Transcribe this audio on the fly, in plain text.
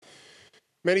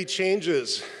Many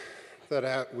changes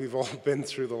that we've all been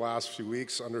through the last few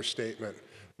weeks, understatement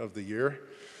of the year.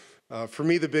 For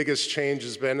me, the biggest change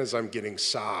has been as I'm getting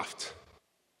soft.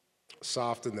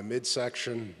 Soft in the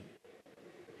midsection,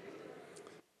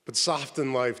 but soft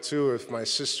in life too. If my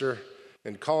sister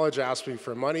in college asked me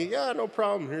for money, yeah, no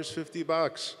problem, here's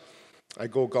 $50. I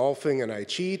go golfing and I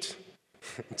cheat,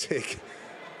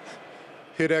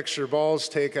 hit extra balls,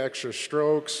 take extra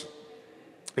strokes.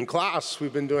 In class,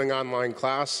 we've been doing online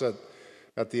class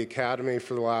at the academy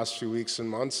for the last few weeks and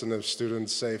months, and if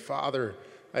students say, Father,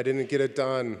 I didn't get it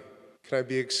done, can I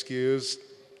be excused?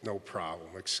 No problem,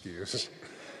 excuse.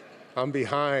 I'm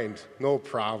behind, no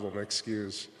problem,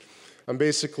 excuse. I'm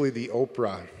basically the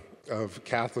Oprah of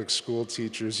Catholic school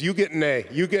teachers. You get an A,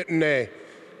 you get an A,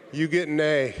 you get an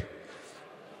A.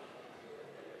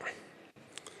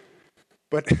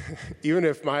 But even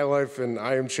if my life and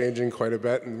I am changing quite a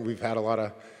bit, and we've had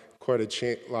quite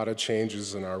a lot of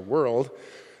changes in our world,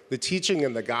 the teaching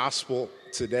in the gospel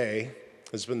today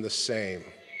has been the same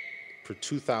for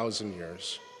 2,000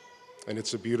 years, and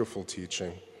it's a beautiful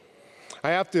teaching. I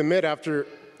have to admit, after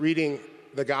reading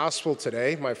the gospel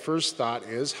today, my first thought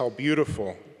is how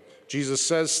beautiful. Jesus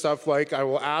says stuff like, I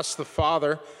will ask the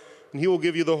Father, and he will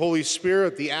give you the Holy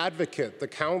Spirit, the advocate, the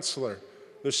counselor,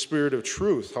 the Spirit of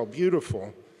truth. How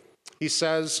beautiful. He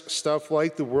says stuff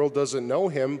like, the world doesn't know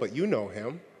him, but you know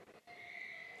him.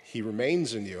 He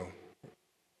remains in you,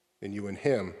 and you in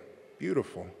him.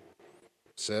 Beautiful.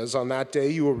 Says, on that day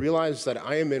you will realize that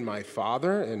I am in my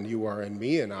Father, and you are in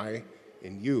me, and I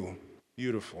in you.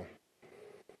 Beautiful.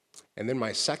 And then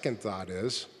my second thought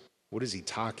is, what is he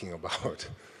talking about?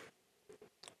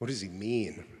 What does he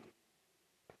mean?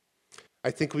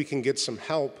 I think we can get some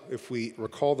help if we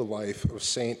recall the life of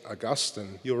St.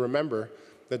 Augustine. You'll remember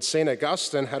that St.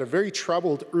 Augustine had a very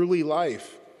troubled early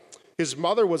life. His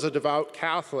mother was a devout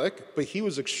Catholic, but he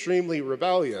was extremely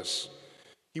rebellious.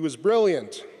 He was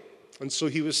brilliant, and so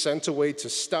he was sent away to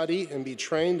study and be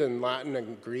trained in Latin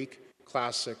and Greek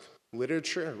classic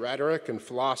literature, rhetoric, and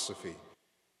philosophy.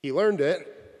 He learned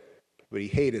it, but he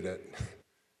hated it,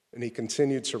 and he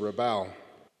continued to rebel.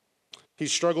 He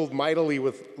struggled mightily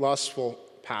with lustful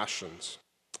passions.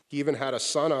 He even had a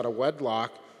son out of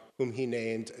wedlock whom he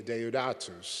named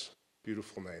Deodatus.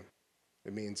 Beautiful name.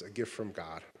 It means a gift from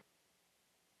God.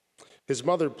 His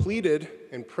mother pleaded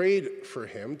and prayed for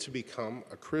him to become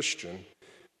a Christian,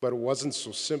 but it wasn't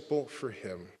so simple for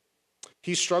him.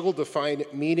 He struggled to find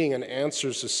meaning and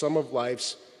answers to some of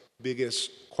life's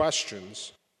biggest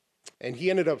questions, and he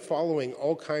ended up following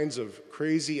all kinds of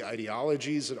crazy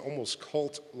ideologies and almost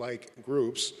cult-like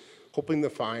groups, hoping to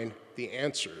find the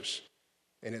answers.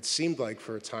 And it seemed like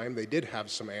for a time they did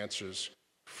have some answers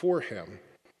for him.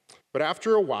 But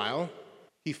after a while,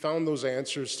 he found those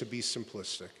answers to be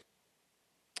simplistic.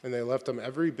 And they left him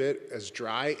every bit as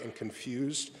dry and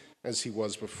confused as he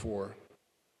was before.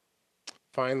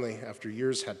 Finally, after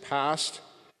years had passed,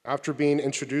 after being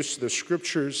introduced to the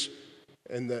scriptures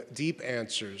and the deep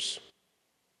answers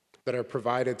that are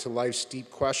provided to life's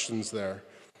deep questions there,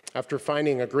 after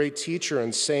finding a great teacher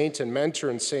and saint and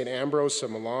mentor in St. Ambrose of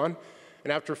Milan,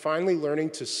 and after finally learning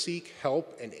to seek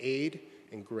help and aid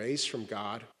and grace from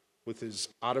God with his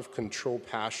out-of-control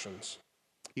passions,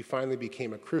 he finally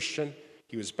became a Christian.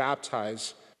 He was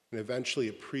baptized, and eventually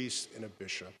a priest and a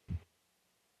bishop.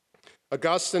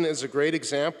 Augustine is a great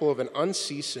example of an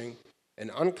unceasing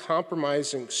and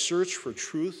uncompromising search for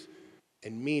truth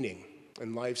and meaning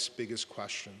in life's biggest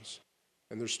questions.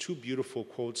 And there's two beautiful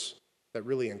quotes that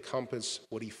really encompass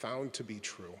what he found to be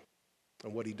true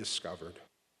and what he discovered.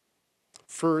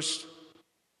 First,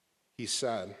 he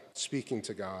said, speaking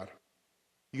to God,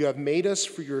 "You have made us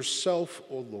for yourself,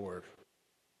 O Lord,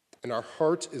 and our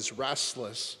heart is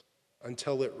restless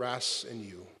until it rests in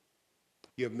you."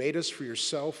 You have made us for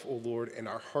yourself, O Lord, and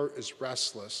our heart is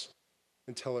restless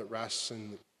until it rests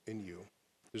in you.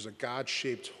 There's a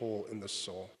God-shaped hole in the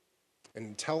soul. And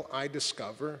until I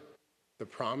discover the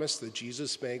promise that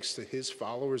Jesus makes to his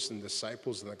followers and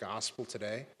disciples in the gospel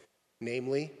today,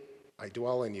 namely, I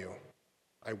dwell in you,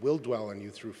 I will dwell in you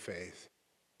through faith,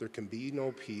 there can be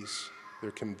no peace,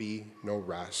 there can be no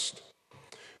rest.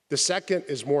 The second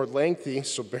is more lengthy,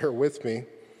 so bear with me.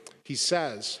 He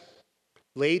says,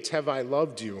 "Late have I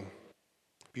loved you,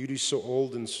 beauty so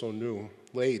old and so new.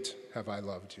 Late have I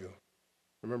loved you."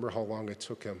 Remember how long it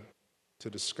took him to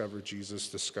discover Jesus,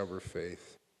 discover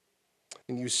faith.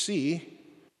 And you see,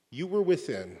 you were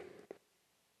within,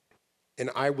 and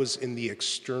I was in the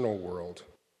external world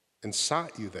and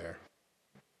sought you there.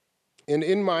 And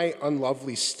in my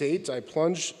unlovely state, I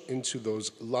plunged into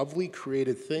those lovely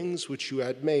created things which you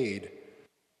had made.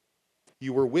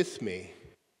 You were with me,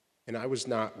 and I was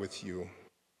not with you.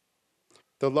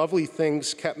 The lovely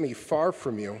things kept me far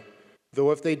from you,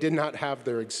 though if they did not have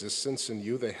their existence in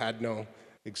you, they had no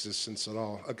existence at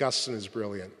all. Augustine is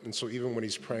brilliant, and so even when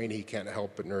he's praying, he can't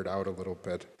help but nerd out a little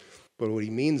bit. But what he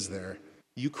means there,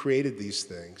 you created these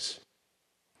things,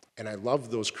 and I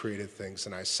loved those created things,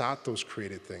 and I sought those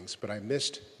created things, but I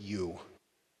missed you.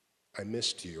 I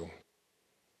missed you.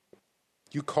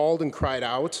 You called and cried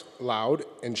out loud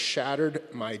and shattered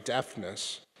my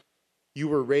deafness. You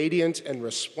were radiant and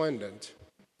resplendent.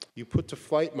 You put to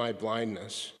flight my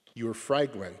blindness. You were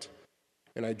fragrant,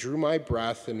 and I drew my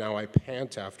breath, and now I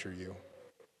pant after you.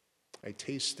 I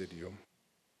tasted you,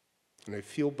 and I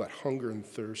feel but hunger and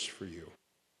thirst for you.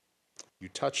 You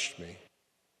touched me.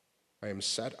 I am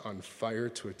set on fire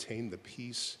to attain the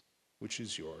peace which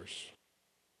is yours.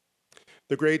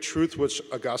 The great truth which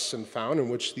Augustine found,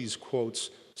 and which these quotes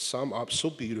sum up so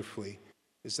beautifully,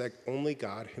 is that only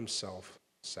God himself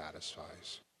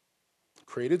satisfies.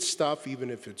 Created stuff, even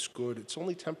if it's good, it's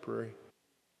only temporary.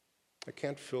 It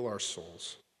can't fill our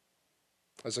souls.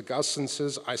 As Augustine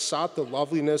says, I sought the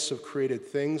loveliness of created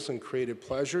things and created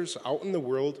pleasures out in the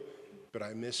world, but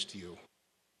I missed you,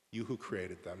 you who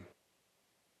created them.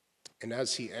 And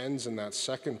as he ends in that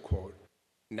second quote,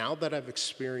 now that I've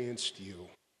experienced you,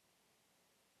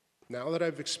 now that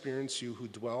I've experienced you who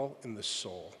dwell in the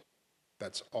soul,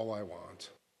 that's all I want.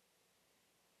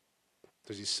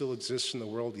 Does he still exist in the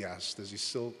world? Yes. Does he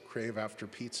still crave after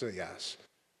pizza? Yes.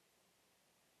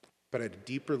 But at a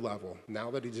deeper level,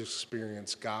 now that he's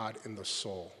experienced God in the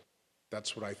soul,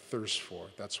 that's what I thirst for.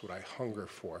 That's what I hunger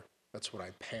for. That's what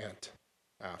I pant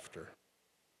after.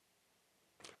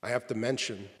 I have to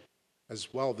mention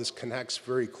as well, this connects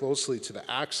very closely to the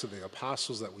Acts of the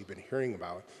Apostles that we've been hearing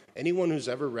about. Anyone who's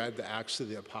ever read the Acts of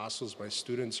the Apostles, my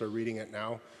students are reading it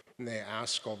now, and they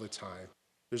ask all the time.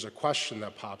 There's a question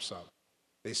that pops up.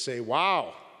 They say,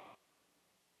 wow,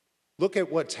 look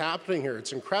at what's happening here.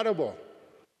 It's incredible.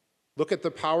 Look at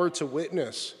the power to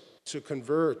witness, to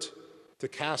convert, to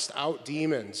cast out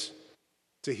demons,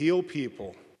 to heal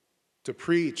people, to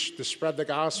preach, to spread the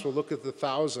gospel. Look at the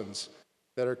thousands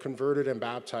that are converted and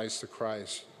baptized to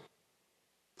Christ.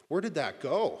 Where did that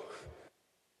go?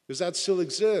 Does that still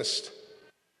exist?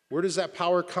 Where does that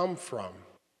power come from?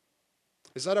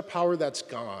 Is that a power that's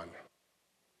gone?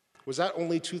 Was that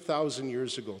only 2,000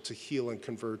 years ago to heal and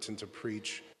convert and to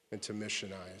preach and to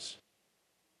missionize?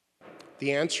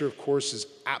 The answer, of course, is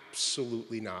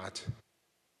absolutely not.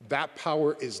 That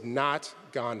power is not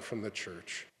gone from the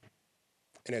church,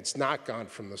 and it's not gone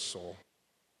from the soul.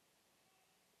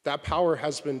 That power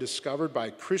has been discovered by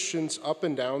Christians up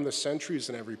and down the centuries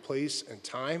in every place and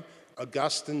time.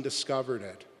 Augustine discovered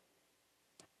it.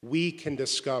 We can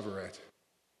discover it.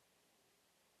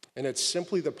 And it's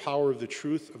simply the power of the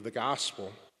truth of the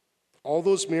gospel. All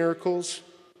those miracles,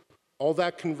 all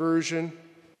that conversion,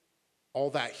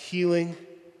 all that healing,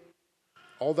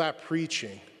 all that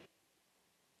preaching,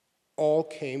 all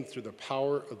came through the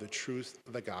power of the truth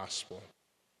of the gospel.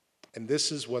 And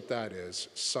this is what that is,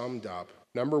 summed up.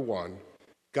 Number one,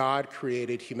 God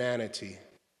created humanity.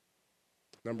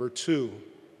 Number two,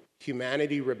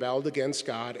 humanity rebelled against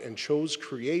God and chose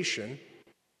creation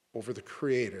over the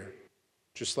Creator,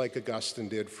 just like Augustine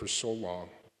did for so long.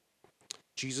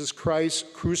 Jesus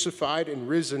Christ, crucified and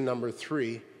risen, number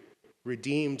three,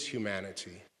 redeemed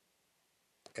humanity.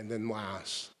 And then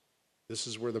last, this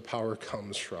is where the power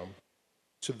comes from.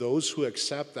 To those who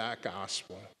accept that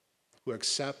gospel, who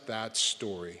accept that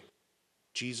story,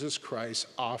 Jesus Christ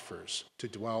offers to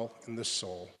dwell in the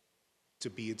soul, to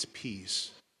be its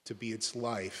peace, to be its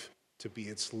life, to be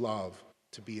its love,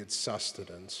 to be its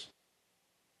sustenance.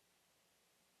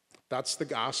 That's the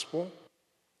gospel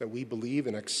that we believe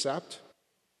and accept.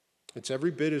 It's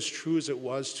every bit as true as it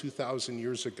was 2,000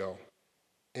 years ago,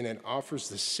 and it offers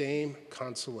the same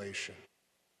consolation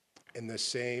and the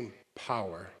same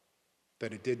power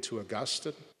that it did to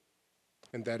Augustine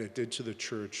and that it did to the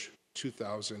church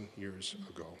 2,000 years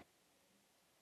ago.